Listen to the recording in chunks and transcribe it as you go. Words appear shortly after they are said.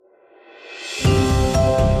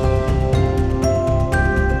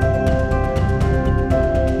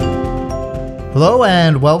Hello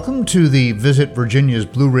and welcome to the Visit Virginia's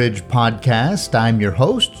Blue Ridge podcast. I'm your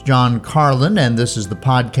host, John Carlin, and this is the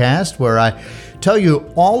podcast where I tell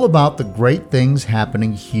you all about the great things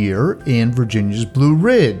happening here in Virginia's Blue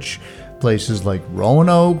Ridge. Places like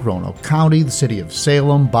Roanoke County, the city of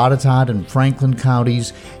Salem, Botetourt, and Franklin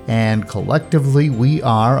counties, and collectively we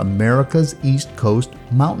are America's East Coast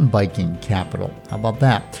mountain biking capital. How about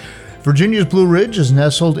that? Virginia's Blue Ridge is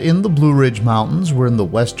nestled in the Blue Ridge Mountains. We're in the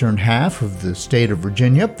western half of the state of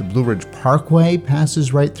Virginia. The Blue Ridge Parkway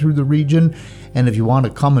passes right through the region. And if you want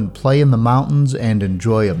to come and play in the mountains and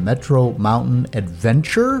enjoy a Metro Mountain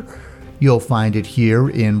adventure, you'll find it here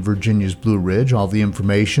in Virginia's Blue Ridge. All the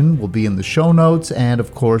information will be in the show notes and,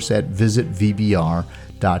 of course, at visitvbr.com.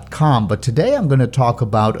 But today I'm going to talk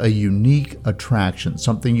about a unique attraction,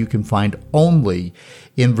 something you can find only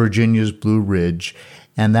in Virginia's Blue Ridge,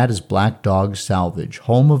 and that is Black Dog Salvage,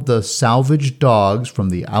 home of the salvaged dogs from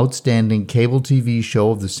the outstanding cable TV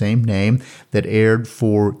show of the same name that aired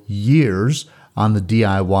for years on the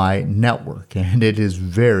DIY network. And it is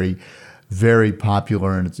very, very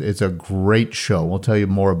popular, and it's a great show. We'll tell you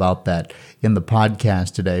more about that in the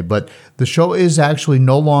podcast today. But the show is actually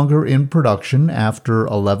no longer in production after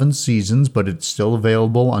 11 seasons, but it's still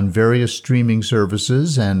available on various streaming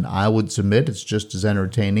services, and I would submit it's just as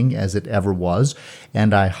entertaining as it ever was,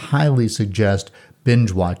 and I highly suggest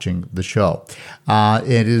binge watching the show.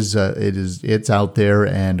 It's out there,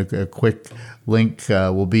 and a quick link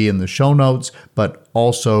will be in the show notes, but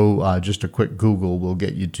also just a quick Google will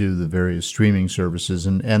get you to the various streaming services,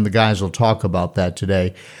 and the guys will talk about that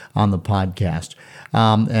today on the podcast.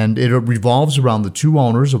 And it revolves around the two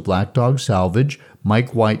owners of Black Dog Salvage,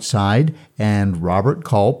 Mike Whiteside and Robert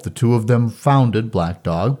Culp. The two of them founded Black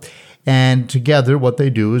Dog. And together, what they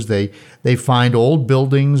do is they find old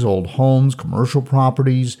buildings, old homes, commercial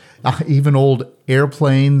properties, even old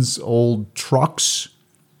airplanes, old trucks.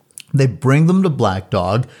 They bring them to Black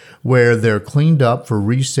Dog, where they're cleaned up for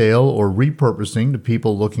resale or repurposing to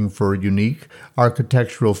people looking for unique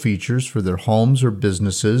architectural features for their homes or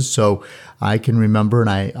businesses. So I can remember,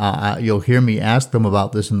 and you'll hear me ask them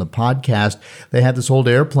about this in the podcast, they had this old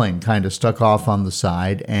airplane kind of stuck off on the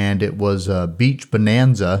side, and it was a Beach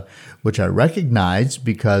Bonanza, which I recognize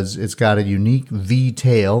because it's got a unique V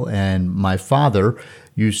tail, and my father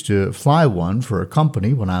used to fly one for a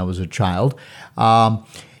company when I was a child.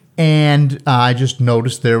 And I just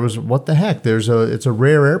noticed there was, what the heck, it's a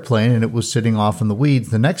rare airplane, and it was sitting off in the weeds.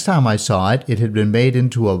 The next time I saw it, it had been made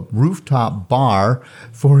into a rooftop bar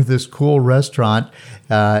for this cool restaurant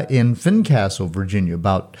in Fincastle, Virginia,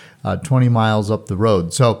 about 20 miles up the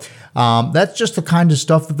road. So that's just the kind of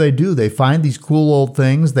stuff that they do. They find these cool old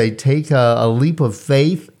things, they take a leap of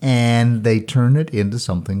faith, and they turn it into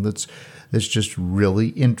something that's just really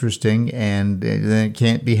interesting, and it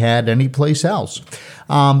can't be had anyplace else.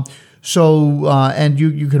 And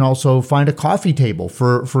you can also find a coffee table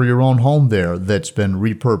for your own home there that's been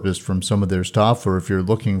repurposed from some of their stuff, or if you're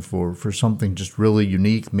looking for something just really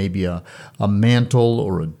unique, maybe a mantle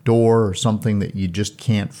or a door or something that you just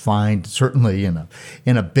can't find, certainly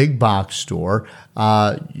in a big box store,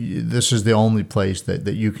 this is the only place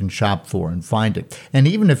that you can shop for and find it. And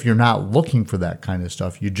even if you're not looking for that kind of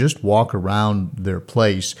stuff, you just walk around their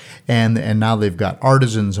place, and now they've got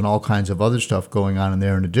artisans and all kinds of other stuff going on in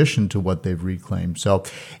there in addition to what they've reclaimed. So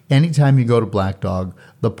anytime you go to Black Dog,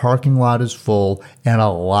 the parking lot is full, and a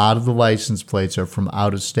lot of the license plates are from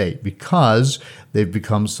out of state because they've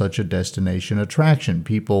become such a destination attraction.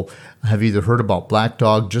 People have either heard about Black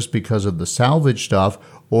Dog just because of the salvage stuff,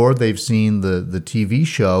 or they've seen the TV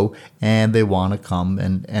show and they want to come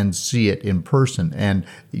and see it in person. And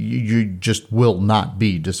you just will not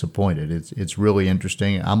be disappointed. It's really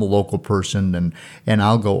interesting. I'm a local person, and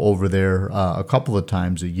I'll go over there a couple of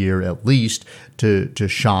times a year at least to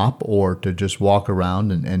shop or to just walk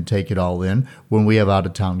around and take it all in. When we have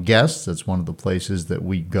out-of-town guests, that's one of the places that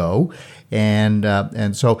we go. And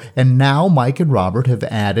now Mike and Robert have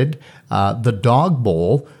added the Dog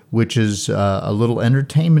Bowl, which is a little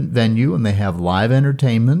entertainment venue, and they have live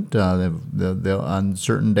entertainment. They'll on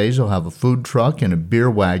certain days, they'll have a food truck and a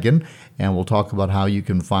beer wagon, and we'll talk about how you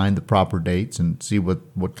can find the proper dates and see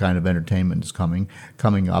what kind of entertainment is coming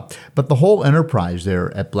up. But the whole enterprise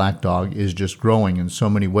there at Black Dog is just growing in so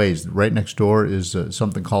many ways. Right next door is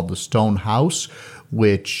something called the Stone House,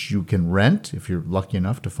 which you can rent if you're lucky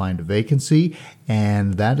enough to find a vacancy.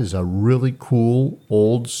 And that is a really cool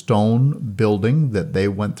old stone building that they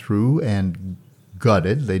went through and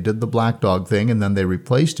gutted. They did the Black Dog thing, and then they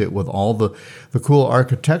replaced it with all the cool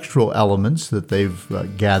architectural elements that they've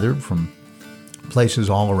gathered from places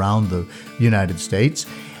all around the United States.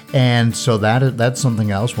 And so that's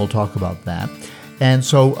something else. We'll talk about that. And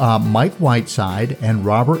so Mike Whiteside and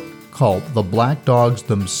Robert Culp, the Black Dogs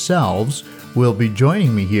themselves, will be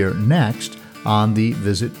joining me here next on the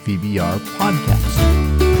Visit VBR podcast.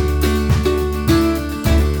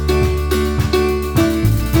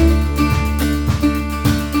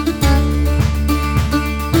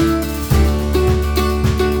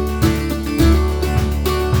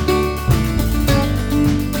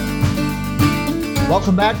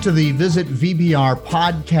 Welcome back to the Visit VBR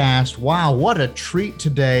podcast. Wow, what a treat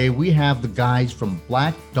today. We have the guys from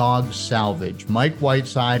Black Dog Salvage, Mike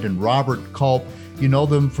Whiteside and Robert Culp. You know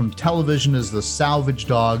them from television as the Salvage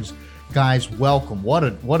Dogs. Guys, welcome. What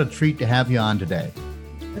a treat to have you on today.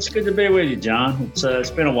 It's good to be with you, John.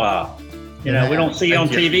 It's been a while. We don't see you on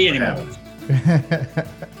TV anymore.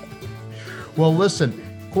 Well, listen,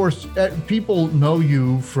 of course, people know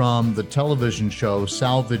you from the television show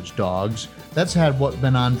Salvage Dogs. That's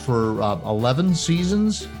been on for 11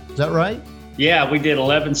 seasons? Is that right? Yeah, we did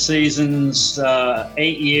 11 seasons,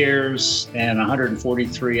 8 years, and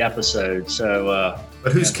 143 episodes. So,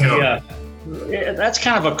 but who's counting? Yeah, that's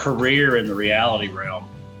kind of a career in the reality realm.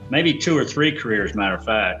 Maybe 2 or 3 careers, matter of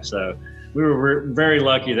fact. So we were very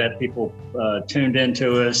lucky that people tuned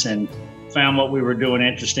into us and found what we were doing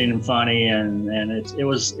interesting and funny, and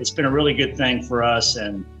it's been a really good thing for us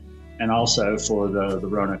and also for the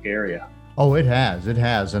Roanoke area. Oh, it has,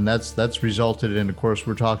 and that's resulted in, of course,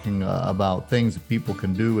 we're talking about things that people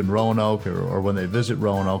can do in Roanoke or when they visit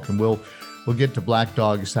Roanoke, and we'll get to Black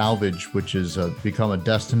Dog Salvage, which has become a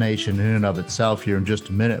destination in and of itself here in just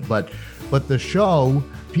a minute. But the show,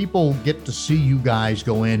 people get to see you guys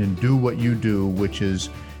go in and do what you do, which is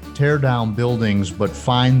tear down buildings, but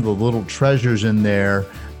find the little treasures in there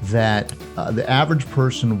that the average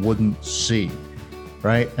person wouldn't see.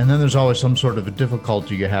 Right, and then there's always some sort of a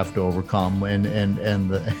difficulty you have to overcome, and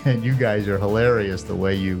you guys are hilarious the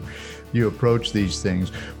way you approach these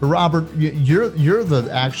things. But Robert, you're the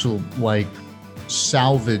actual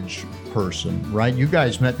salvage person, right? You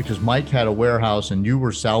guys met because Mike had a warehouse, and you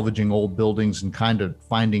were salvaging old buildings and kind of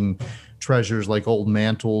finding treasures like old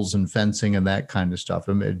mantles and fencing and that kind of stuff.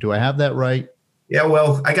 Do I have that right? Yeah,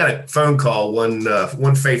 well, I got a phone call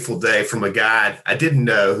one fateful day from a guy I didn't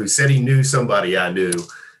know who said he knew somebody I knew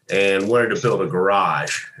and wanted to build a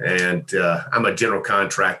garage. And I'm a general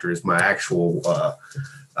contractor is my actual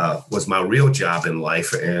was my real job in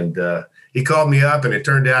life. And he called me up, and it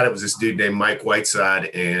turned out it was this dude named Mike Whiteside,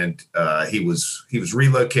 and he was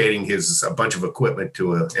relocating a bunch of equipment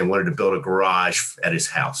and wanted to build a garage at his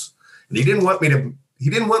house. And he didn't want me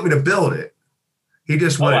to build it. He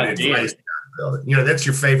just wanted advice. That's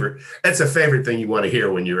your favorite. That's a favorite thing you want to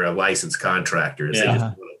hear when you're a licensed contractor. Is they just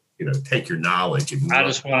want to, take your knowledge. I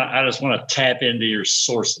just want to tap into your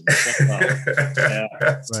sources. Yeah.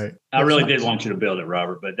 Right. I really did want you to build it,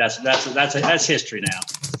 Robert, but that's history now.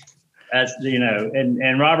 That's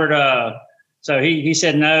and Robert. So he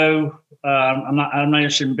said no. I'm not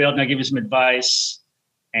interested in building. I'll give you some advice.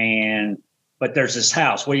 But there's this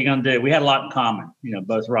house. What are you going to do? We had a lot in common.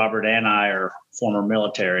 Both Robert and I are former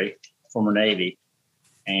military. Former Navy,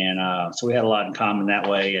 and so we had a lot in common that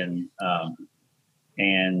way. And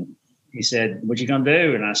he said, "What you gonna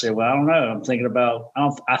do?" And I said, "Well, I don't know. I'm thinking about.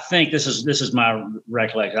 I think this is my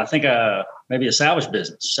recollection. I think maybe a salvage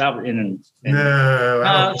business. No.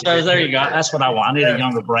 So there you go. That's what I want. I need a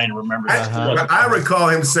younger brain to remember. I recall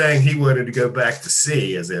him saying he wanted to go back to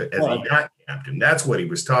sea as a yacht captain. That's what he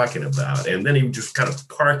was talking about. And then he was just kind of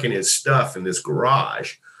parking his stuff in this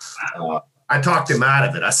garage. I talked him out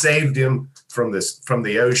of it. I saved him from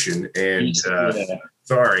the ocean, and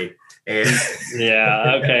sorry. And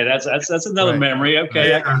okay, that's another memory.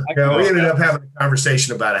 Okay, we ended up having a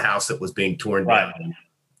conversation about a house that was being torn down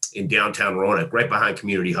in downtown Roanoke, right behind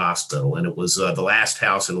Community Hospital, and it was the last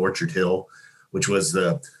house in Orchard Hill, which was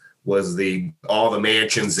all the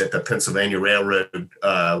mansions that the Pennsylvania Railroad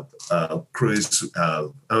cruise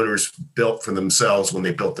owners built for themselves when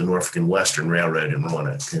they built the Norfolk and Western Railroad in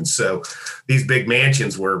Roanoke. And so these big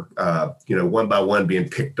mansions were, one by one being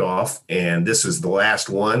picked off. And this is the last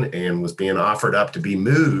one and was being offered up to be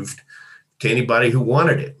moved to anybody who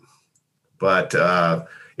wanted it. But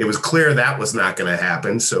it was clear that was not going to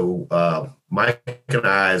happen. So Mike and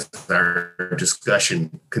I, as our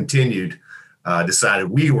discussion continued, decided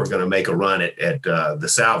we were going to make a run at the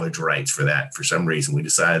salvage rights for that. For some reason, we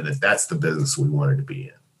decided that that's the business we wanted to be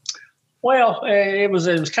in. Well, it was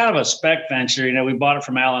kind of a spec venture. We bought it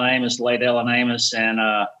from Alan Amos, late Alan Amos, and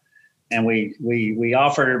we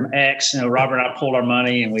offered him X. Robert and I pulled our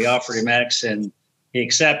money and we offered him X, and He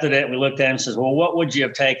accepted it. We looked at him and says, well, what would you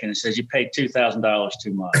have taken? He says, you paid $2,000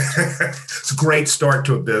 too much. It's a great start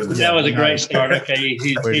to a business. That was a great start. Okay.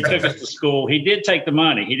 He took us to school. He did take the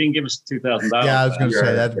money. He didn't give us $2,000. Yeah, I was going to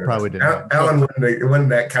say that probably didn't. Alan wasn't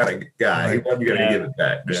that kind of guy. Right. He wasn't going to give it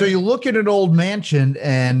back. Yeah. So you look at an old mansion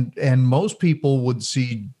and most people would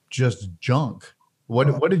see just junk.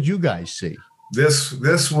 What did you guys see? This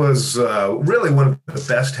was really one of the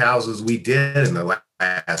best houses we did in the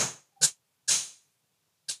last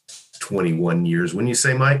 21 years. Wouldn't you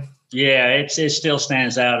say, Mike? Yeah, it still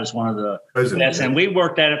stands out as one of the best. And we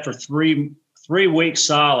worked at it for three weeks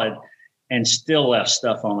solid and still left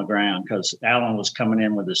stuff on the ground because Alan was coming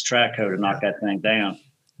in with his track hoe to knock that thing down.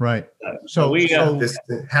 Right. So this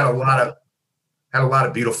had a lot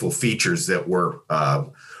of beautiful features that were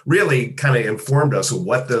really kind of informed us of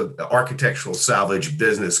what the architectural salvage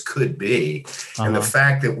business could be. Uh-huh. And the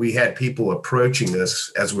fact that we had people approaching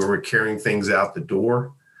us as we were carrying things out the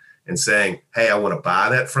door and saying, hey, I want to buy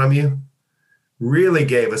that from you, really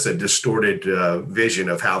gave us a distorted vision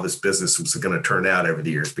of how this business was going to turn out over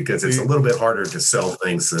the years, because it's a little bit harder to sell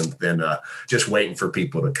things than just waiting for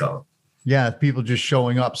people to come. Yeah, people just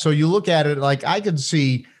showing up. So you look at it like I could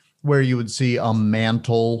see where you would see a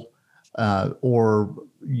mantle or,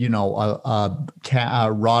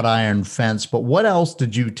 a wrought iron fence. But what else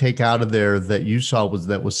did you take out of there that you saw was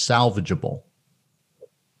salvageable?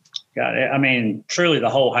 God, I mean, truly the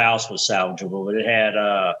whole house was salvageable. But it had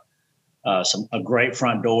a great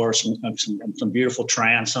front door, some beautiful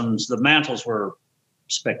transoms. The mantles were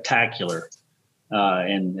spectacular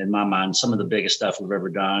in my mind. Some of the biggest stuff we've ever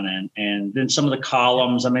done, and then some of the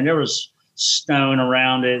columns. I mean, there was stone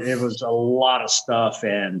around it. It was a lot of stuff,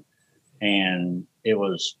 and it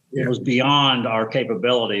was beyond our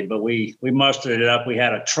capability. But we mustered it up. We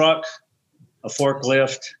had a truck, a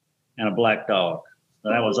forklift, and a black dog. So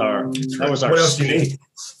that was our seed.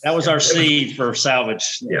 That was our seed for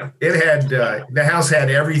salvage. Yeah, it had the house had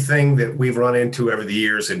everything that we've run into over the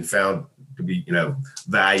years and found to be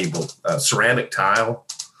valuable. Ceramic tile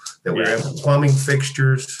that we have, plumbing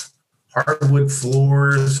fixtures, hardwood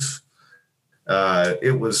floors.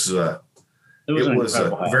 It was a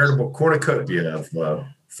veritable cornucopia of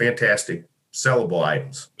fantastic sellable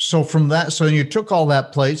items. So from that, so you took all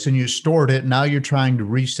that place and you stored it. Now you're trying to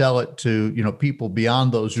resell it to, people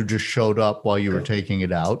beyond those who just showed up while you were taking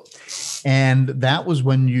it out. And that was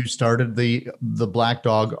when you started the Black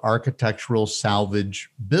Dog architectural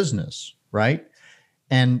salvage business, right?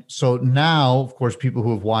 And so now, of course, people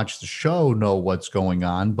who have watched the show know what's going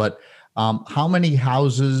on, but how many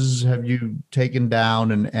houses have you taken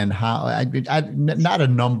down, and how? Not a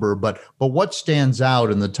number, but what stands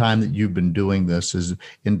out in the time that you've been doing this is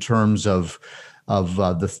in terms of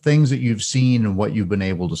the things that you've seen and what you've been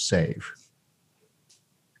able to save.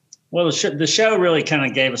 Well, the show really kind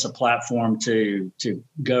of gave us a platform to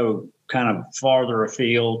go kind of farther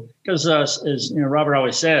afield, because as Robert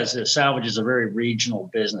always says, salvage is a very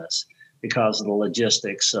regional business because of the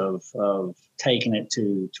logistics of taking it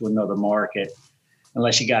to another market,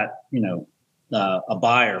 unless you got, a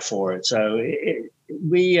buyer for it. So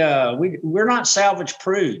we're not salvage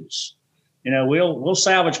prudes. We'll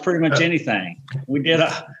salvage pretty much anything. We did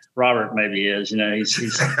Robert maybe is,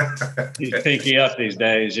 he's pinky up these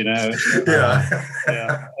days,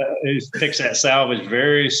 Yeah. He picks that salvage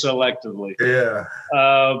very selectively. Yeah.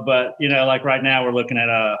 But, like right now we're looking at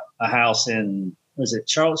a house in, was it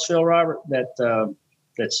Charlottesville, Robert?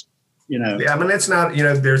 That's Yeah, I mean, it's not,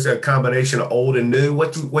 there's a combination of old and new.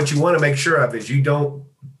 What you want to make sure of is you don't,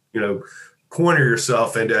 corner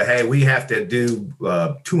yourself into, hey, we have to do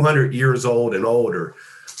 200 years old and older.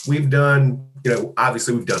 We've done,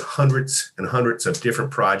 obviously we've done hundreds and hundreds of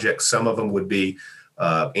different projects. Some of them would be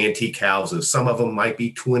antique houses. Some of them might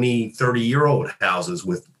be 20, 30-year-old houses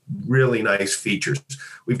with really nice features.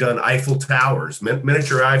 We've done Eiffel Towers,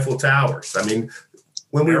 miniature Eiffel Towers. I mean,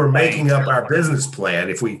 when we were making up our business plan,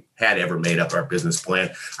 if we had ever made up our business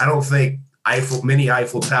plan, I don't think many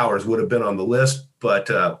Eiffel Towers would have been on the list,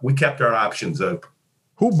 but we kept our options open.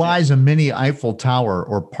 Who buys a mini Eiffel Tower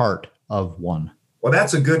or part of one? Well,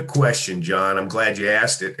 that's a good question, John. I'm glad you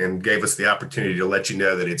asked it and gave us the opportunity to let you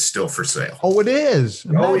know that it's still for sale. Oh, it is.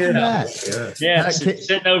 Imagine that. Yeah, it's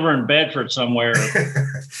sitting over in Bedford somewhere.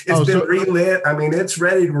 It's been relit. I mean, it's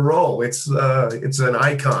ready to roll. It's an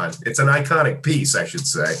icon. It's an iconic piece, I should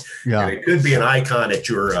say. Yeah, and it could be an icon at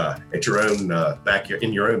your own backyard,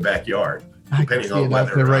 in your own backyard, depending on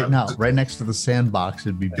whether. Right now, right next to the sandbox,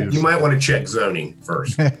 it'd be beautiful. You might want to check zoning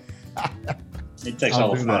first. He takes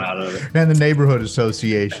all the fun out of it. And the neighborhood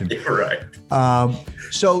association. You're right.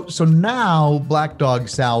 So now Black Dog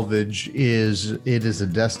Salvage is a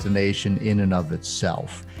destination in and of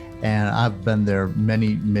itself, and I've been there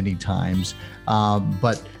many times.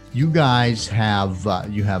 But you guys have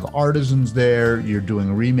you have artisans there. You're doing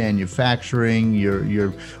remanufacturing.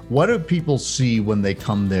 You're what do people see when they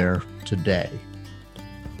come there today?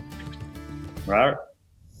 Right.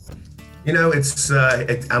 You know,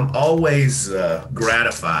 I'm always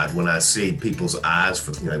gratified when I see people's eyes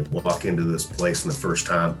walk into this place in the first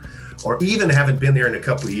time, or even haven't been there in a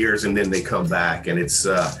couple of years, and then they come back, and it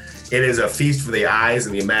is a feast for the eyes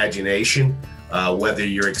and the imagination. Whether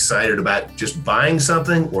you're excited about just buying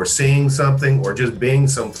something, or seeing something, or just being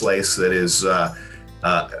someplace that is,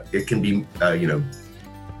 it can be,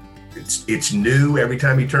 it's new every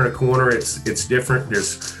time you turn a corner. It's different.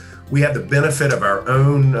 We have the benefit of our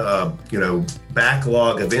own,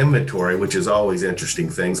 backlog of inventory, which is always interesting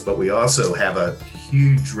things. But we also have a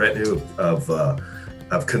huge retinue of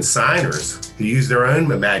consigners who use their own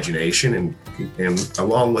imagination and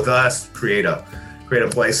along with us create a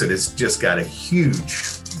place that has just got a huge,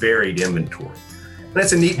 varied inventory. And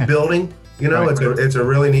it's a neat building. It's a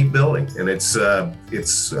really neat building, and it's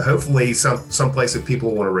hopefully some place that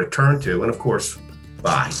people want to return to, and of course,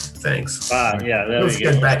 buy things. Yeah, let's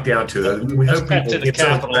get back down to it. We hope people get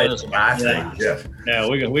capitalism. Buy things. Yeah,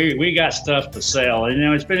 we got stuff to sell. And,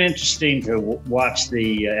 it's been interesting to watch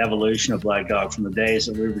the evolution of Black Dog from the days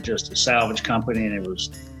that we were just a salvage company and it was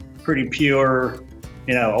pretty pure,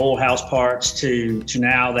 old house parts to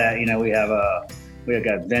now that, we've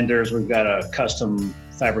got vendors, we've got a custom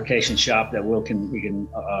fabrication shop that we can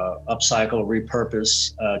upcycle,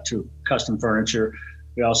 repurpose to custom furniture.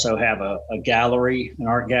 We also have a gallery, an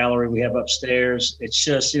art gallery we have upstairs. It's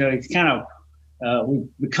just, it's kind of, we've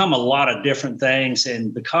become a lot of different things.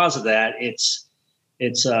 And because of that, it's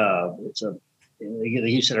you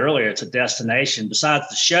said earlier, it's a destination. Besides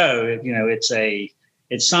the show,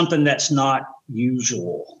 it's something that's not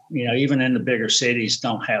usual. Even in the bigger cities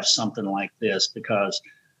don't have something like this because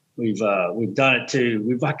we've done it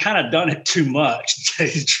we've kind of done it too much, to tell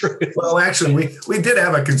you the truth. Well, actually, we did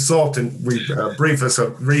have a consultant brief us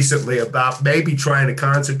recently about maybe trying to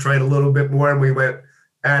concentrate a little bit more, and we went,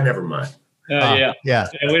 never mind. Yeah.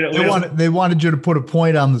 They wanted you to put a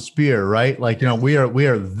point on the spear, right? Like, we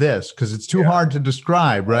are this, because it's too hard to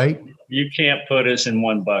describe, right? You can't put us in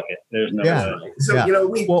one bucket. There's no way.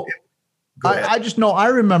 So, I just know I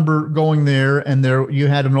remember going there, and you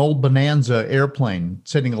had an old Bonanza airplane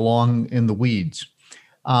sitting along in the weeds.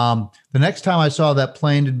 The next time I saw that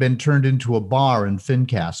plane had been turned into a bar in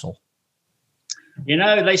Fincastle.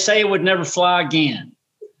 They say it would never fly again.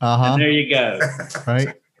 And there you go.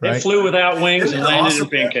 Right. It flew without wings and landed in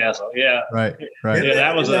Fincastle. Yeah. Right. Yeah,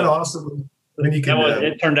 that was awesome.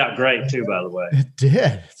 It turned out great too, by the way. It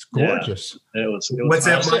did. It's gorgeous. Yeah, it was. What's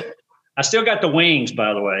that? I still got the wings,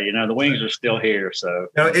 by the way. The wings are still here. So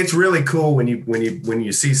it's really cool when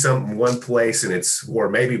you see something one place and or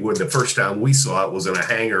maybe when the first time we saw it was in a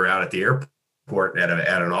hangar out at the airport at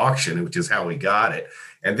an auction, which is how we got it.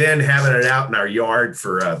 And then having it out in our yard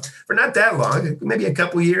for not that long, maybe a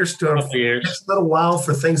couple of years to a little while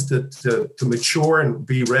for things to mature and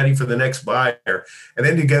be ready for the next buyer. And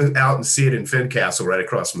then to go out and see it in Fincastle right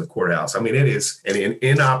across from the courthouse. I mean, it is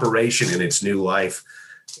in operation in its new life.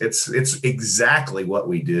 It's exactly what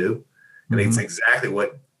we do. And it's exactly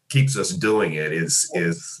what keeps us doing it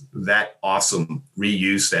is that awesome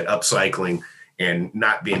reuse, that upcycling, and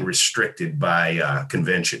not being restricted by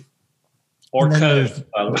convention. Or code,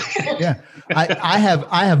 by the way. Yeah, I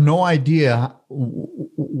have no idea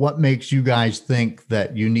what makes you guys think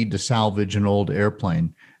that you need to salvage an old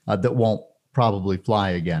airplane that won't probably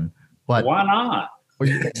fly again. But why not?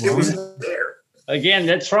 It was there. Again,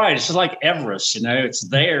 that's right. It's just like Everest. It's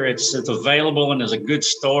there. It's available, and there's a good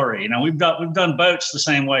story. We've done boats the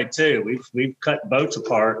same way too. We've cut boats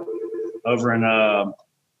apart over in a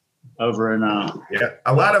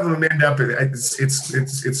lot of them end up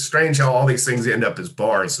it's strange how all these things end up as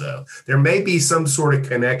bars, though. There may be some sort of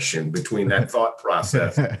connection between that thought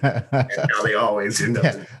process and how they always end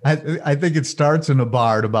up. I think it starts in a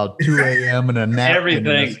bar at about 2 a.m. and a nap.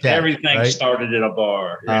 Everything right? started in a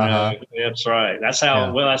bar. That's right. That's how.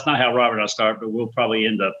 Yeah. Well, that's not how Robert and I start, but we'll probably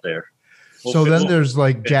end up there. So then there's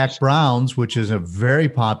like Jack Brown's, which is a very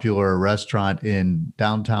popular restaurant in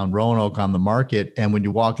downtown Roanoke on the Market. And when you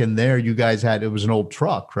walk in there, you guys it was an old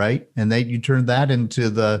truck, right? And you turned that into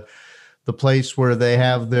the place where they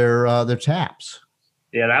have their taps.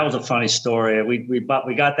 Yeah, that was a funny story. We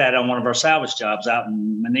got that on one of our salvage jobs out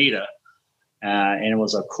in Manita. and it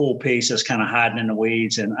was a cool piece that's kind of hiding in the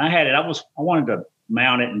weeds. And I had it. I wanted to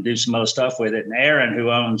mount it and do some other stuff with it. And Aaron, who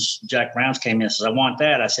owns Jack Brown's, came in and says, "I want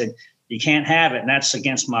that." I said, "You can't have it, and that's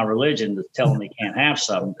against my religion to tell them you can't have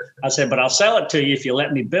something." I said, "But I'll sell it to you if you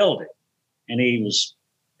let me build it." And he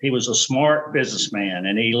was a smart businessman,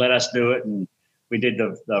 and he let us do it. And we did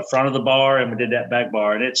the front of the bar, and we did that back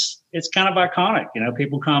bar, and it's kind of iconic.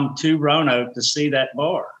 People come to Roanoke to see that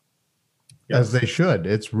bar, as they should.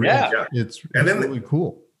 It's really, it's really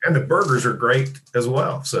cool. And the burgers are great as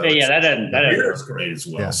well. So that beer is great as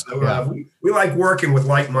well. Yeah. So we like working with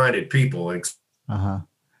like-minded people.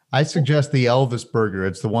 I suggest the Elvis burger.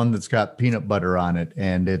 It's the one that's got peanut butter on it,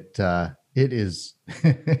 and it is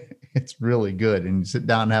it's really good. And you sit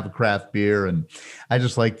down and have a craft beer, and I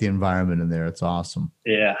just like the environment in there. It's awesome.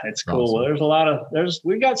 Yeah, it's cool. Awesome.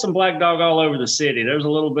 We got some Black Dog all over the city. There's a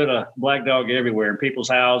little bit of Black Dog everywhere in people's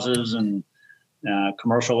houses and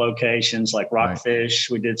commercial locations like Rockfish.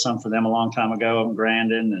 Right. We did some for them a long time ago in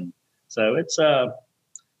Grandin, and so it's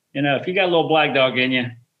if you got a little Black Dog in you,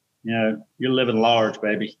 you're living large,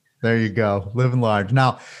 baby. There you go, living large.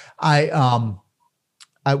 Now,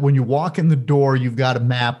 when you walk in the door, you've got a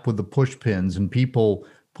map with the push pins, and people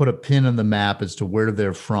put a pin in the map as to where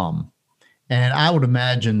they're from. And I would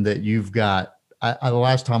imagine that you've got. The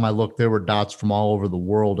last time I looked, there were dots from all over the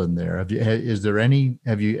world in there. Have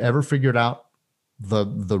you ever figured out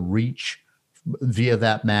the reach via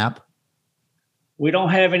that map? We don't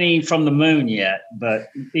have any from the moon yet, but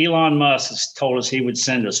Elon Musk has told us he would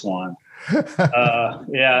send us one.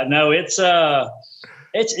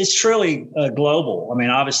 It's truly global. I mean,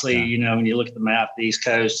 obviously, when you look at the map, the East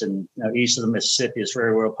Coast and east of the Mississippi is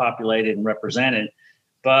very well populated and represented.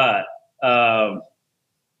 But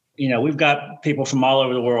we've got people from all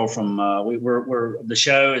over the world. From the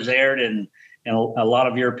show is aired in a lot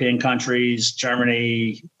of European countries,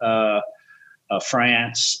 Germany,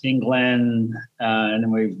 France, England, and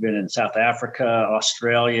then we've been in South Africa,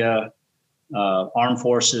 Australia. Armed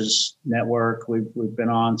Forces Network we've been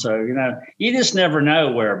on. So, you just never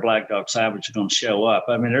know where Black Dog Savage is going to show up.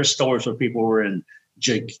 I mean, there's stories where people were in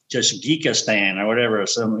just Geekistan or whatever.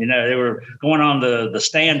 So, they were going on the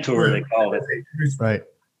stand tour, they called it. Right.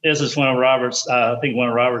 This is one of Robert's,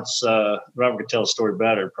 Robert could tell a story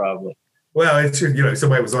better probably. Well, it's,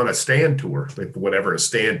 somebody was on a stand tour, whatever a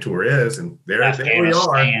stand tour is, and there we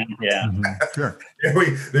are. Yeah, sure.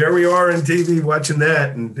 There we are on TV watching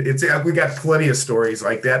that, and we got plenty of stories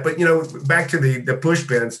like that. But back to the push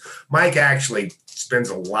pins, Mike actually spends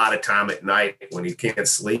a lot of time at night when he can't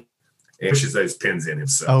sleep and pushes those pins in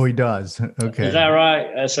himself. Oh, he does. Okay, is that right?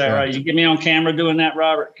 That's that right. You get me on camera doing that,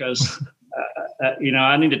 Robert, because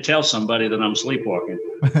I need to tell somebody that I'm sleepwalking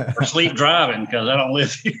or sleep driving because I don't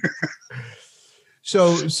live here.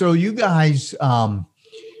 So you guys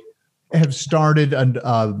have started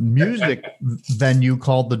a music venue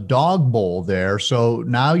called the Dog Bowl there. So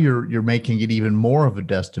now you're making it even more of a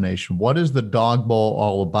destination. What is the Dog Bowl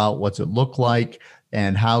all about? What's it look like?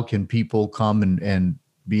 And how can people come and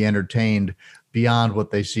be entertained beyond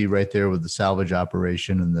what they see right there with the salvage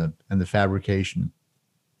operation and the fabrication?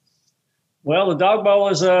 Well, the Dog Bowl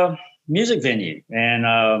is a music venue. And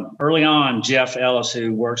early on, Jeff Ellis,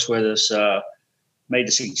 who works with us, made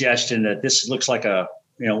the suggestion that this looks like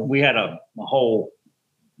we had an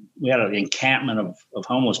encampment of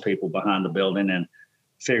homeless people behind the building, and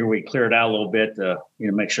figured we'd clear it out a little bit to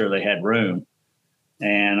make sure they had room.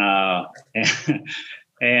 And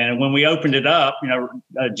when we opened it up,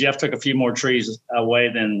 Jeff took a few more trees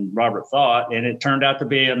away than Robert thought, and it turned out to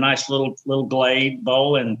be a nice little glade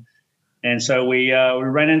bowl. And so we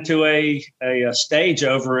ran into a stage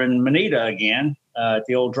over in Manita again at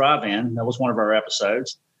the old drive-in. That was one of our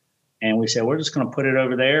episodes. And we said, we're just going to put it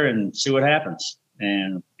over there and see what happens.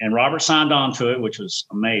 And Robert signed on to it, which was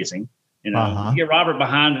amazing. You get Robert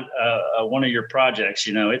behind one of your projects,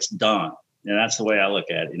 it's done. And that's the way I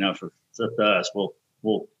look at it. For us,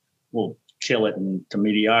 we'll kill it to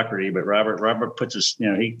mediocrity. But Robert puts us,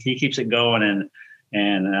 he keeps it going,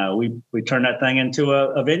 and we turned that thing into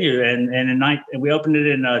a venue. And we opened it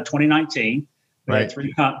in 2019. We had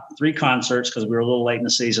three concerts because we were a little late in the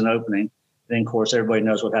season opening. Then, of course, everybody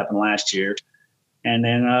knows what happened last year. And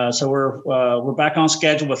then so we're back on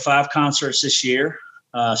schedule with 5 concerts this year,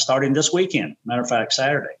 starting this weekend. Matter of fact,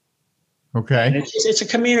 Saturday. Okay. And it's a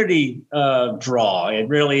community draw. It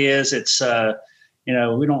really is. It's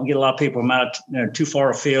we don't get a lot of people from out too far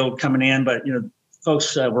afield coming in, but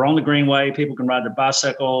folks, we're on the Greenway. People can ride their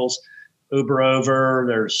bicycles, Uber over.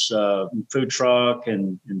 There's food truck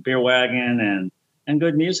and beer wagon and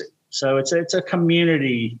good music. So it's a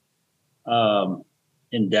community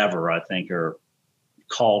endeavor, I think, or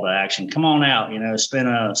call to action. Come on out, spend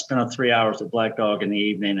a 3 hours at Black Dog in the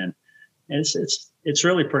evening, and it's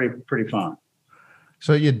really pretty fun.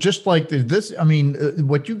 So you just like this. I mean,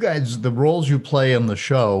 what you guys, the roles you play on the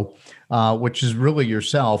show, which is really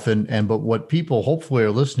yourself, but what people hopefully are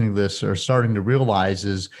listening to this are starting to realize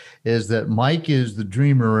is that Mike is the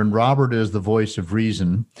dreamer and Robert is the voice of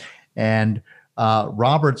reason, and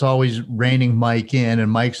Robert's always reining Mike in,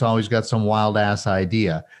 and Mike's always got some wild ass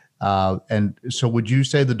idea. And so, would you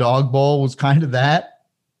say the Dog Bowl was kind of that?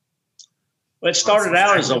 Well, it started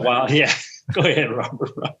out as a wild, yeah. Go ahead,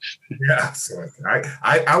 Robert. Yeah, so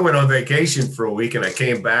I went on vacation for a week and I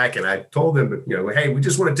came back and I told them, hey, we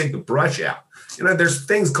just want to take the brush out. There's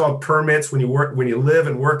things called permits when you live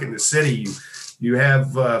and work in the city. You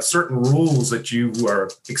have certain rules that you are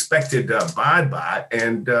expected to abide by,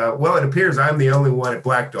 and it appears I'm the only one at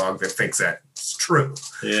Black Dog that thinks that's true.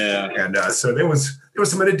 Yeah, and so there was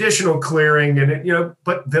some additional clearing, and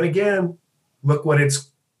but then again, look what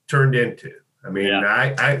it's turned into. I mean,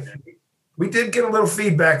 yeah. We did get a little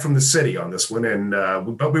feedback from the city on this one,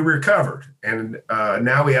 but we recovered. And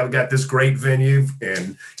now we have got this great venue,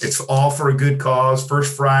 and it's all for a good cause.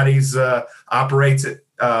 First Fridays operates it,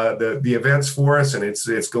 the events for us, and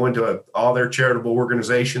it's going to all their charitable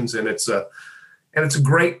organizations, and it's a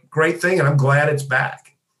great thing, and I'm glad it's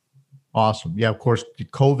back. Awesome. Yeah, of course,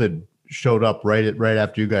 COVID showed up right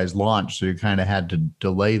after you guys launched, so you kind of had to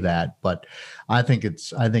delay that. But I think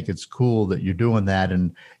it's cool that you're doing that,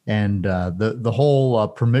 and the whole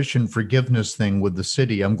permission forgiveness thing with the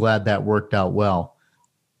city. I'm glad that worked out well.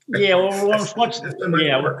 Yeah, well, once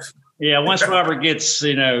Robert gets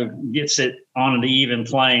it on the even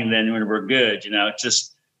plane, then we're good.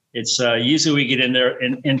 It's usually we get in there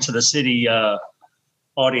into the city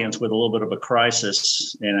audience with a little bit of a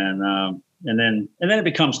crisis, and then it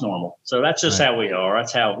becomes normal. So that's just how we are.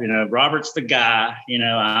 That's how, Robert's the guy,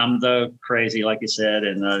 I'm the crazy, like you said,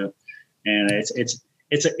 and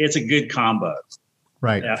it's a good combo.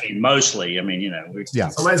 Right. I mean, mostly,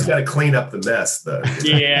 somebody's got to clean up the mess though.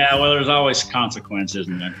 Yeah. Well, there's always consequences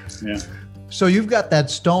in there. Yeah. So you've got that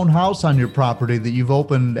stone house on your property that you've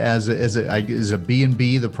opened as a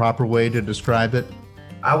B&B, the proper way to describe it?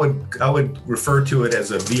 I would refer to it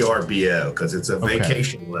as a VRBO because it's a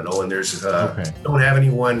vacation rental, and there's don't have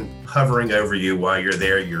anyone hovering over you while you're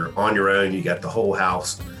there. You're on your own. You got the whole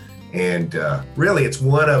house, and really, it's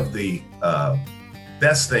one of the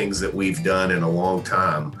best things that we've done in a long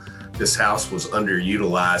time. This house was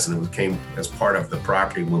underutilized, and it came as part of the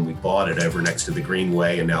property when we bought it over next to the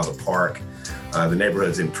Greenway and now the park. The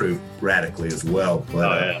neighborhood's improved radically as well,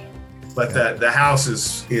 but the house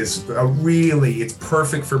is it's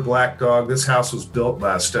perfect for Black Dog. This house was built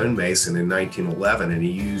by a stonemason in 1911, and he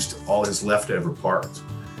used all his leftover parts.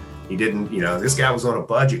 He didn't, this guy was on a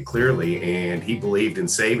budget clearly, and he believed in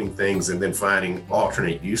saving things and then finding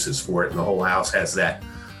alternate uses for it. And the whole house has that,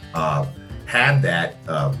 had that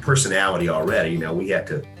personality already. We had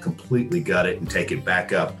to completely gut it and take it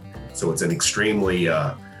back up. So it's an extremely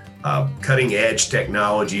cutting edge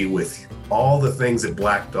technology with all the things that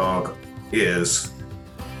Black Dog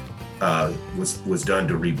was done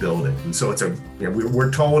to rebuild it. And so it's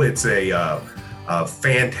we're told it's a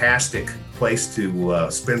fantastic place to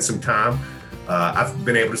spend some time. I've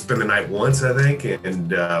been able to spend the night once, I think,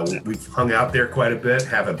 and we've hung out there quite a bit,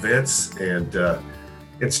 have events, and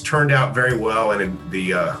it's turned out very well. And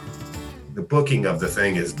the booking of the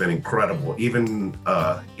thing has been incredible. Even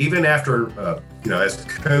after as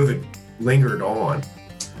COVID lingered on,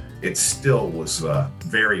 it still was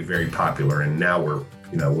very, very popular, and now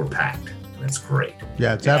we're packed. That's great.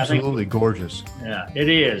 Yeah, it's absolutely gorgeous. Yeah, it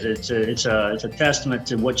is. It's a testament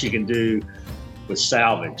to what you can do with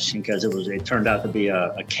salvage, because it turned out to be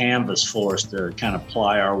a canvas for us to kind of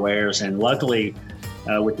ply our wares. And luckily,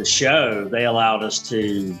 with the show, they allowed us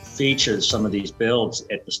to feature some of these builds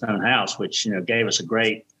at the Stone House, which gave us a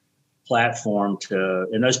great platform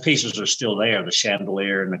and those pieces are still there, the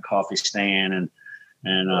chandelier and the coffee stand and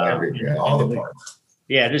all the parts.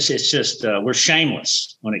 Yeah, it's just we're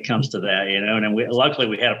shameless when it comes to that, and then luckily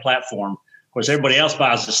we had a platform. Of course, everybody else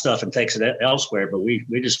buys the stuff and takes it elsewhere, but we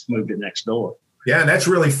just moved it next door. Yeah, and that's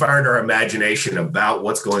really fired our imagination about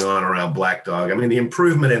what's going on around Black Dog. I mean, the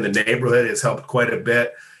improvement in the neighborhood has helped quite a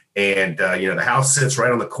bit, and the house sits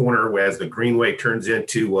right on the corner as the Greenway turns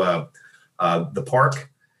into the park.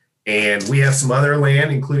 And we have some other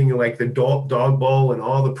land, including like the Dog Bowl and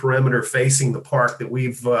all the perimeter facing the park that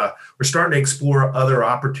we're starting to explore other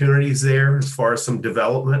opportunities there as far as some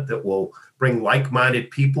development that will bring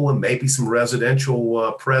like-minded people and maybe some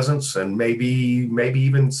residential presence and maybe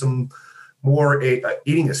even some more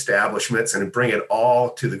eating establishments and bring it all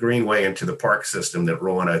to the Greenway and to the park system that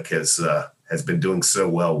Roanoke has been doing so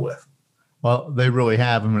well with. Well, they really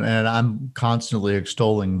have, and I'm constantly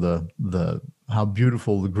extolling the how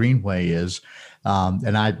beautiful the Greenway is,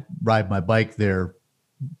 and I ride my bike there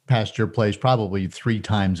past your place probably 3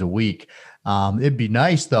 times a week. It'd be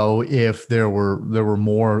nice though if there were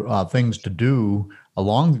more things to do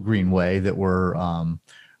along the Greenway that were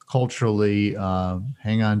culturally.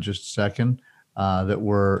 Hang on just a second. That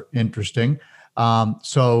were interesting.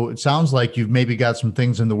 So it sounds like you've maybe got some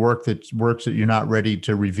things in the works that you're not ready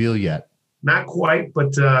to reveal yet. Not quite,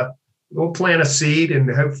 but we'll plant a seed, and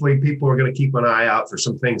hopefully people are going to keep an eye out for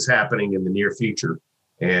some things happening in the near future.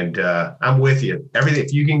 And I'm with you. Everything,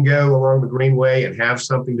 if you can go along the Greenway and have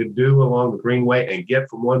something to do along the Greenway and get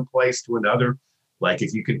from one place to another, like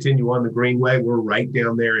if you continue on the Greenway, we're right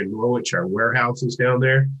down there in Norwich. Our warehouse is down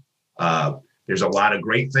there. There's a lot of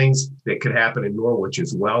great things that could happen in Norwich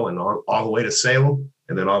as well, and all the way to Salem,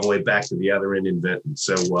 and then all the way back to the other end in Benton.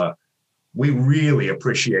 So we really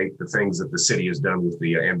appreciate the things that the city has done with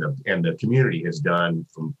and the community has done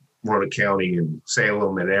from Roanoke County and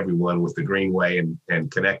Salem and everyone with the Greenway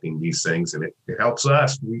and connecting these things. And it helps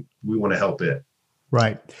us. We want to help it.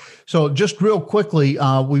 Right. So just real quickly,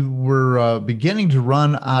 we were beginning to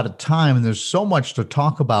run out of time, and there's so much to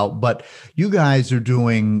talk about, but you guys are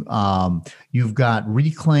doing, you've got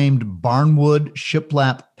reclaimed barnwood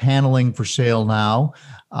shiplap paneling for sale now.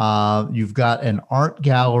 You've got an art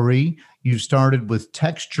gallery. You started with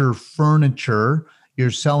texture furniture.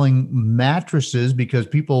 You're selling mattresses because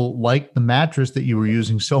people like the mattress that you were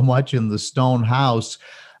using so much in the stone house.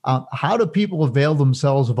 How do people avail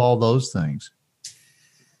themselves of all those things?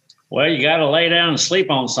 Well, you got to lay down and sleep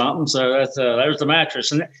on something. So that's there's the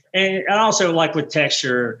mattress. And also, like with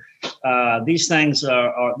texture, these things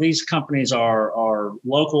these companies are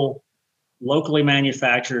locally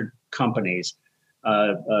manufactured companies.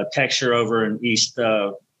 Texture over in East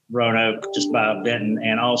Roanoke, just by Benton,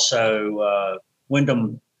 and also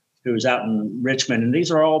Wyndham, who's out in Richmond. And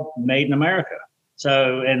these are all made in America.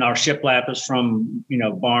 So, and our shiplap is from,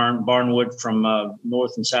 barnwood from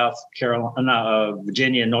North and South Carolina,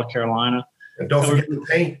 Virginia and North Carolina. And don't forget the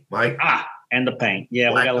paint, Mike. And the paint.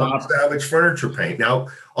 Yeah, Black we got a lot of salvage furniture paint. Now,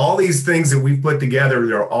 all these things that we've put together,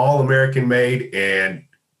 they're all American made, and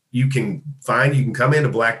you can come into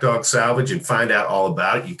Black Dog Salvage and find out all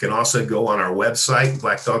about it. You can also go on our website,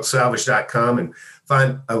 blackdogsalvage.com, and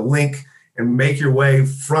find a link and make your way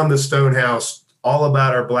from the stone house, all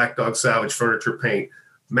about our Black Dog Salvage furniture paint,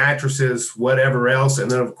 mattresses, whatever else, and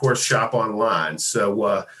then, of course, shop online.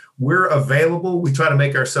 So we're available. We try to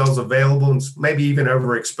make ourselves available and maybe even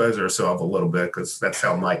overexpose ourselves a little bit, because that's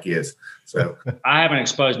how Mike is. So I haven't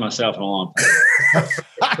exposed myself in a long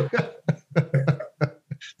time.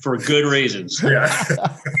 For good reasons. Yeah.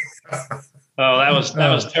 Oh, that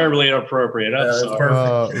was terribly inappropriate. I'm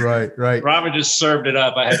sorry. Right. Robert just served it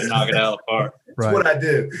up. I had to knock it out of the park. That's what I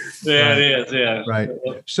do. Yeah, right. It is. Yeah. Right.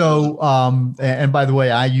 So, and by the way,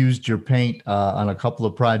 I used your paint on a couple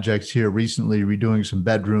of projects here recently, redoing some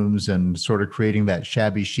bedrooms and sort of creating that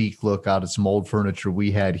shabby chic look out of some old furniture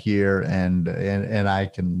we had here. And I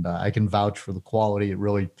can vouch for the quality. It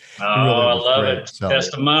really. I love it. So,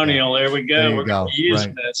 testimonial. There we go. There you We're go.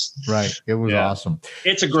 using this. Right. It was awesome.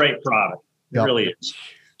 It's a great product. It really is.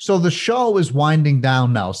 So the show is winding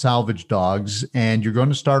down now, Salvage Dogs, and you're going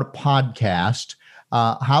to start a podcast.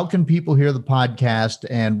 How can people hear the podcast?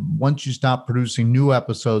 And once you stop producing new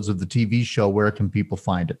episodes of the TV show, where can people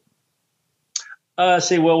find it?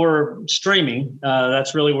 We're streaming.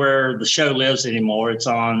 That's really where the show lives anymore. It's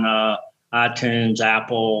on iTunes,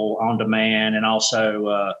 Apple, On Demand, and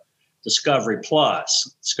also Discovery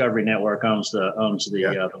Plus. Discovery Network owns the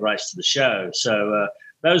rights to the show. So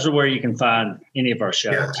those are where you can find any of our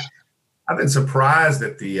shows. Yeah. I've been surprised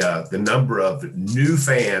at the number of new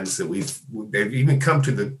fans that they've even come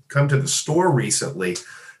to the store recently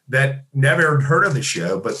that never heard of the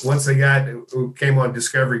show, but once they came on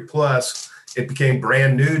Discovery Plus, it became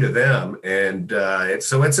brand new to them, and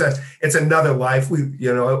it's another life. We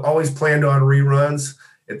always planned on reruns.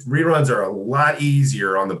 Reruns are a lot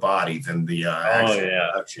easier on the body than the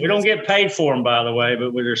we don't get paid for them, by the way,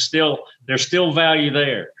 but there's still value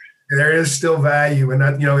there. There is still value, and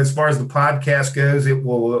as far as the podcast goes, it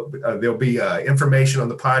will there'll be information on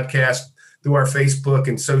the podcast through our Facebook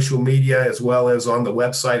and social media, as well as on the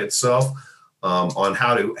website itself, on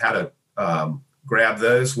how to grab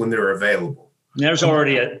those when they're available. We've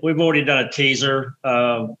already done a teaser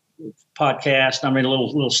podcast. I mean, a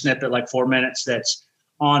little snippet, like 4 minutes, that's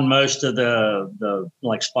on most of the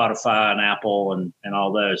like Spotify and Apple and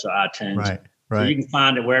all those, iTunes. So you can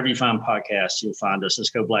find it wherever you find podcasts. You'll find us. Let's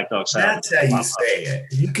Go Black Dog Salvage. That's how you say it.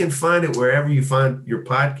 You can find it wherever you find your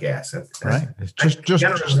podcast. Right. It's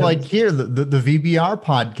just like here, the VBR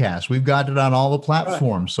podcast. We've got it on all the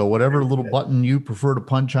platforms. Right. So whatever little button you prefer to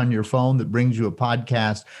punch on your phone that brings you a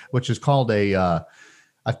podcast, which is called a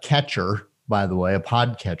catcher, by the way, a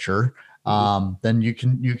podcatcher. Then you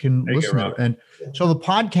can listen to it. And so the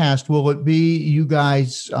podcast, will it be you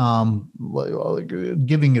guys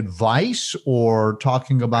giving advice or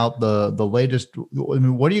talking about the latest? I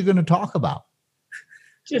mean, what are you going to talk about?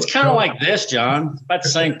 It's kind of like this, John. About the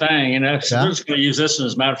same thing, you know. So we're just going to use this one.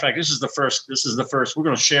 As a matter of fact, this is the first. We're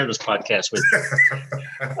going to share this podcast with you.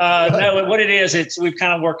 No, what it is, we've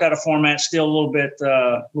kind of worked out a format. Still a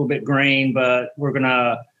little bit green, but we're going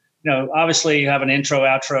to. Obviously have an intro,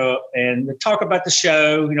 outro, and talk about the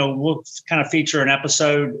show. We'll kind of feature an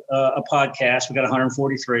episode, a podcast. We got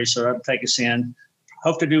 143, so that'll take us in.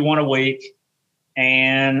 Hope to do one a week.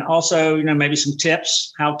 And also, maybe some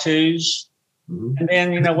tips, how-tos. Mm-hmm. And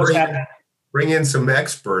then, what's happening. Bring in some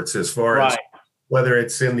experts as far as whether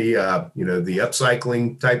it's in the, the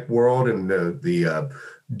upcycling type world and the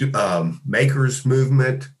makers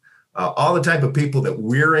movement, all the type of people that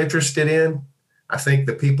we're interested in. I think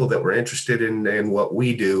the people that were interested in what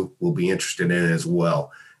we do will be interested in it as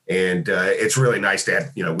well. And it's really nice to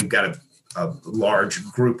have, we've got a large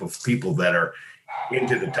group of people that are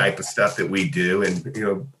into the type of stuff that we do.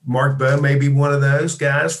 And, Mark Bowe may be one of those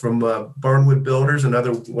guys from Barnwood Builders,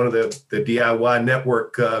 another one of the DIY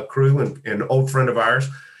network crew and old friend of ours.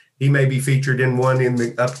 He may be featured in one in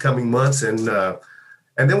the upcoming months.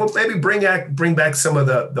 And then we'll maybe bring back some of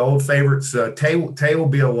the old favorites. Tay will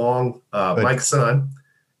be along, Mike's son.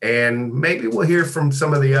 And maybe we'll hear from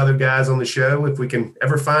some of the other guys on the show. If we can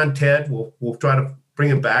ever find Ted, we'll try to bring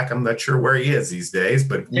him back. I'm not sure where he is these days,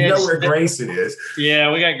 but you know where Grayson is.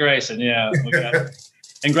 Yeah, we got Grayson. Yeah.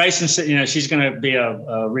 And Grayson, she's going to be a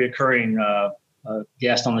reoccurring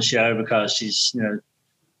guest on the show because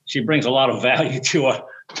she brings a lot of value to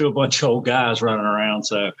a bunch of old guys running around.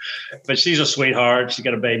 So, but she's a sweetheart. She's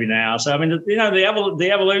got a baby now. So, I mean,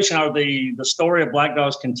 the evolution or the story of Black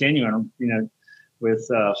Dog's continuing, with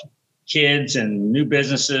kids and new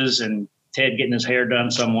businesses and Ted getting his hair done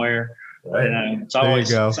somewhere. Right. It's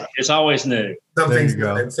always new.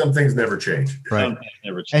 Some things never change. Right.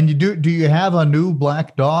 And do you have a new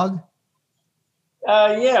black dog?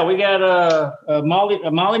 Yeah, we got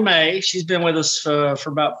Molly May. She's been with us for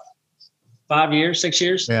about 5 years, 6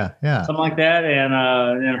 years. Yeah. Something like that. And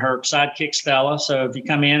her sidekick, Stella. So if you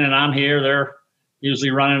come in and I'm here, they're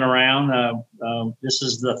usually running around. This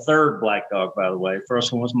is the third black dog, by the way.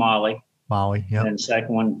 First one was Molly. Yeah. And the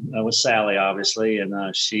second one was Sally, obviously.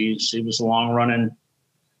 And she was a long running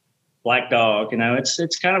black dog.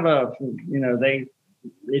 It's kind of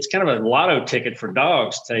it's kind of a lotto ticket for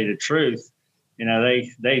dogs, to tell you the truth. They've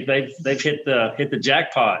hit the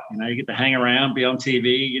jackpot. You get to hang around, be on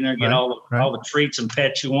TV, get all the treats and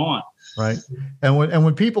pets you want. Right. And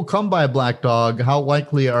when people come by a black dog, how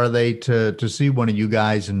likely are they to see one of you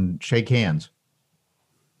guys and shake hands?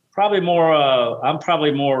 Probably more. I'm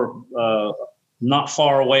probably more not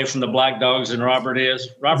far away from the black dogs than Robert is.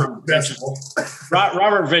 Robert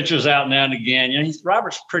ventures out now and again.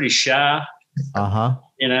 Robert's pretty shy.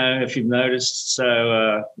 If you've noticed. So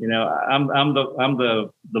I'm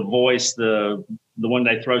the voice, the one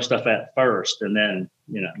they throw stuff at first, and then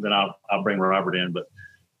I'll bring Robert in. But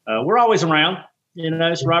we're always around.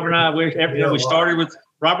 So Robert and I we started with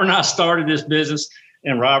Robert and I started this business,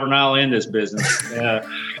 and Robert and I'll end this business.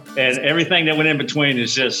 And everything that went in between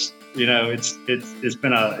is just it's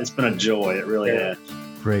been a joy. It really has.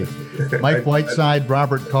 Great. Mike Whiteside,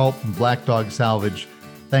 Robert Culp from Black Dog Salvage.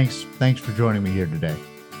 Thanks for joining me here today.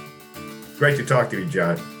 Great to talk to you,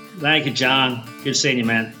 John. Thank you, John. Good seeing you,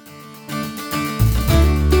 man.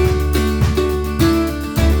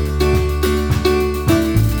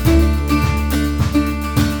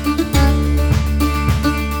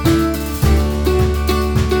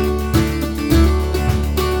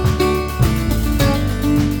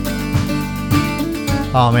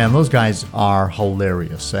 Oh man, those guys are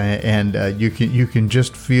hilarious, and you can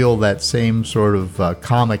just feel that same sort of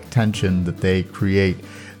comic tension that they create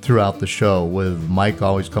throughout the show, with Mike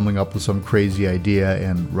always coming up with some crazy idea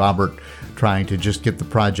and Robert trying to just get the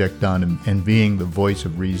project done and being the voice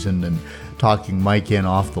of reason and talking Mike in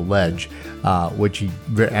off the ledge, which he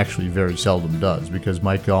actually very seldom does, because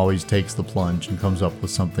Mike always takes the plunge and comes up with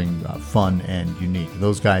something fun and unique.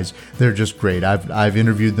 Those guys, they're just great. I've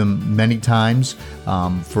interviewed them many times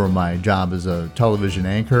for my job as a television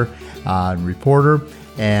anchor and reporter,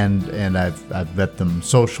 and I've met them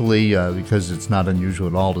socially because it's not unusual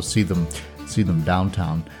at all to see them see them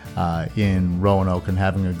downtown in Roanoke and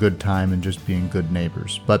having a good time and just being good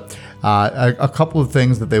neighbors. But a couple of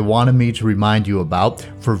things that they wanted me to remind you about.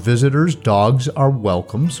 For visitors, dogs are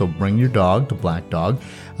welcome, so bring your dog to Black Dog.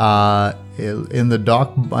 In the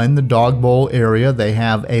dog bowl area, they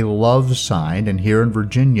have a love sign, and here in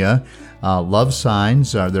Virginia, love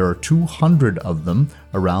signs there are 200 of them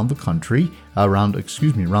around the country, around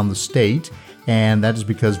the state. And that is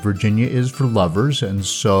because Virginia is for lovers, and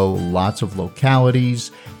so lots of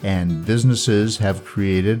localities and businesses have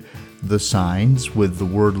created the signs with the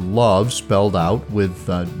word love spelled out with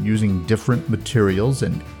using different materials,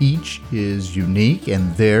 and each is unique,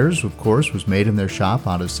 and theirs, of course, was made in their shop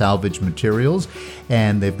out of salvage materials.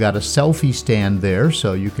 And they've got a selfie stand there,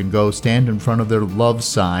 so you can go stand in front of their love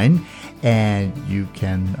sign and you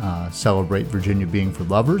can celebrate Virginia being for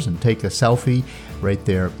lovers and take a selfie right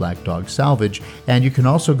there at Black Dog Salvage. And you can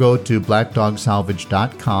also go to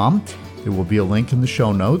blackdogsalvage.com. There will be a link in the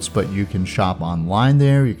show notes, but you can shop online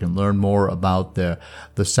there. You can learn more about the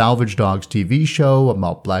Salvage Dogs TV show,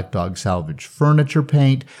 about Black Dog Salvage furniture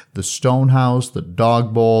paint, the Stonehouse, the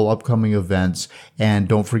Dog Bowl, upcoming events, and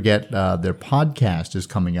don't forget their podcast is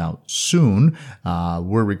coming out soon.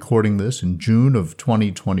 We're recording this in June of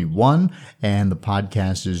 2021, and the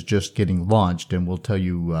podcast is just getting launched, and we'll tell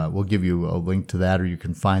you, we'll give you a link to that, or you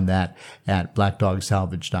can find that at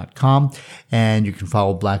blackdogsalvage.com, and you can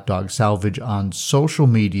follow Black Dog Salvage on social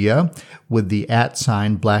media with the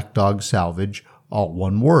 @ Black Dog Salvage, all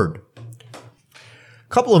one word.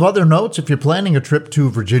 Couple of other notes. If you're planning a trip to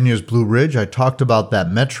Virginia's Blue Ridge, I talked about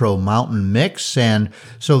that Metro Mountain Mix. And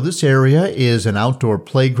so this area is an outdoor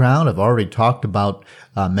playground. I've already talked about,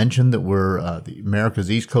 mentioned that we're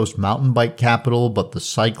America's East Coast mountain bike capital, but the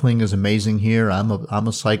cycling is amazing here. I'm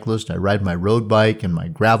a cyclist. I ride my road bike and my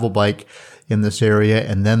gravel bike in this area.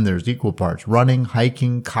 And then there's equal parts running,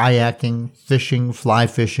 hiking, kayaking, fishing, fly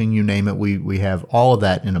fishing, you name it. We have all of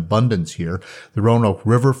that in abundance here. The Roanoke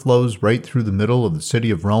River flows right through the middle of the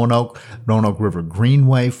city of Roanoke. Roanoke River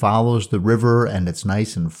Greenway follows the river, and it's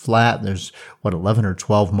nice and flat. There's 11 or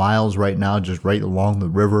 12 miles right now, just right along the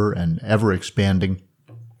river and ever expanding.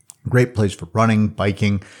 Great place for running,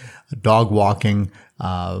 biking, dog walking.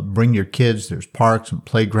 Bring your kids. There's parks and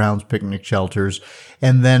playgrounds, picnic shelters.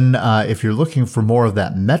 And then if you're looking for more of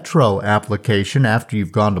that metro application after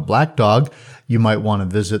you've gone to Black Dog, you might want to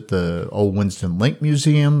visit the Old Winston Link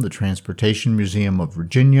Museum, the Transportation Museum of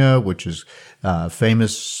Virginia, which is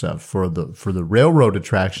famous for the railroad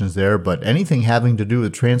attractions there, but anything having to do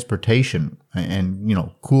with transportation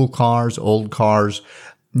and cool cars, old cars,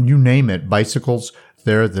 you name it, bicycles.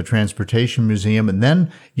 There at the Transportation Museum. And then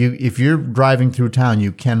if you're driving through town,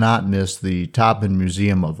 you cannot miss the Toppin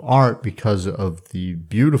Museum of Art because of the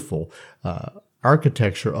beautiful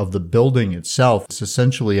architecture of the building itself. It's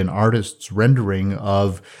essentially an artist's rendering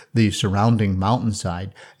of the surrounding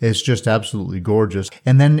mountainside. It's just absolutely gorgeous.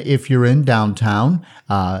 And then if you're in downtown,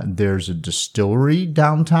 there's a distillery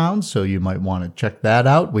downtown, so you might want to check that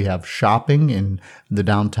out. We have shopping in the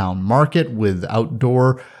downtown market with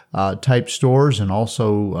outdoor type stores, and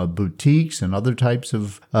also boutiques and other types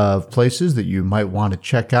of places that you might want to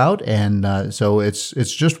check out. And so it's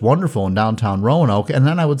just wonderful in downtown Roanoke. And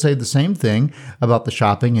then I would say the same thing about the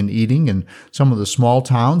shopping and eating in some of the small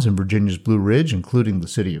towns in Virginia's Blue Ridge, including the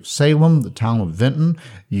city of Salem, the town of Vinton.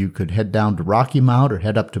 You could head down to Rocky Mount or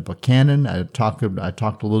head up to Buchanan. I talked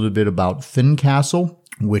a little bit about Fincastle,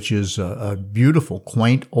 which is a beautiful,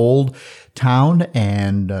 quaint, old town,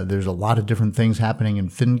 and there's a lot of different things happening in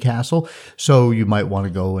Fincastle, so you might want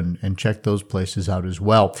to go and check those places out as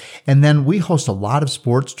well. And then we host a lot of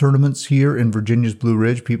sports tournaments here in Virginia's Blue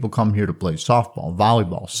Ridge. People come here to play softball,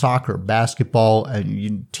 volleyball, soccer, basketball,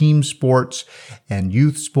 and team sports and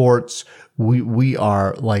youth sports. We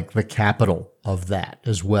are like the capital of that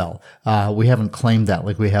as well. We haven't claimed that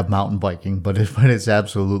like we have mountain biking, but it's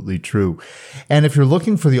absolutely true. And if you're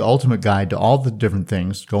looking for the ultimate guide to all the different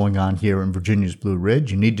things going on here in Virginia's Blue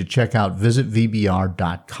Ridge, you need to check out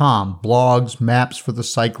visitvbr.com. Blogs, maps for the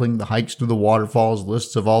cycling, the hikes to the waterfalls,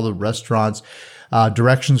 lists of all the restaurants,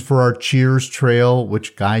 directions for our Cheers Trail,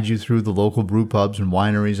 which guides you through the local brew pubs and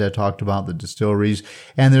wineries I talked about, the distilleries.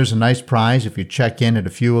 And there's a nice prize if you check in at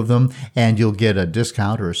a few of them, and you'll get a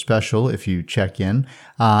discount or a special if you check in.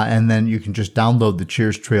 And then you can just download the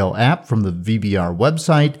Cheers Trail app from the VBR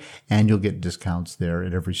website, and you'll get discounts there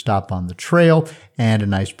at every stop on the trail, and a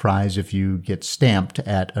nice prize if you get stamped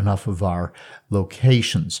at enough of our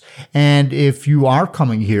locations. And if you are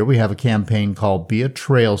coming here, we have a campaign called Be a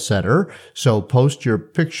Trail Setter. So post your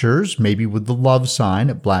pictures, maybe with the love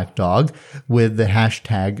sign at Black Dog, with the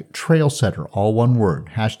hashtag Trail Setter, all one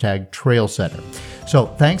word, hashtag Trail Setter. So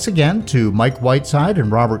thanks again to Mike Whiteside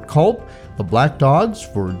and Robert Culp, the Black Dogs,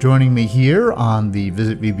 for joining me here on the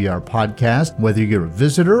Visit VBR podcast. Whether you're a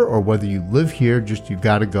visitor or whether you live here, you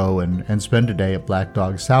got to go and spend a day at Black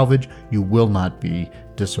Dog Salvage. You will not be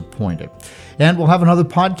disappointed. And we'll have another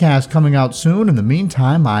podcast coming out soon. In the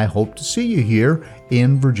meantime, I hope to see you here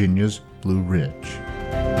in Virginia's Blue Ridge.